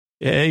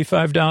Hey,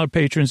 $5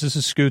 patrons, this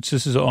is Scoots.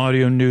 This is an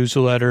audio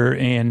newsletter,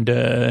 and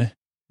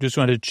just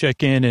wanted to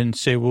check in and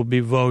say we'll be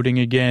voting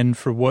again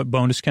for what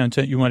bonus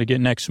content you want to get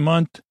next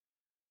month.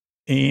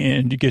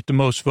 And you get the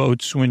most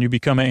votes when you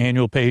become an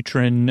annual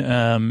patron.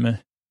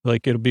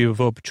 Like it'll be a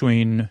vote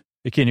between,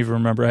 I can't even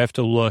remember, I have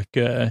to look.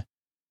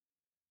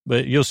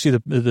 But you'll see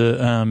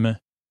the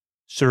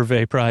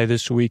survey probably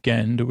this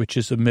weekend, which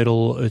is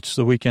it's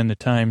the weekend the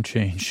time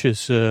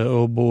changes.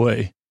 Oh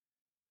boy.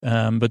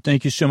 But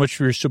thank you so much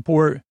for your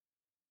support.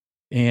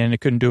 And I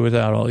couldn't do it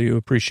without all you.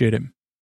 Appreciate it.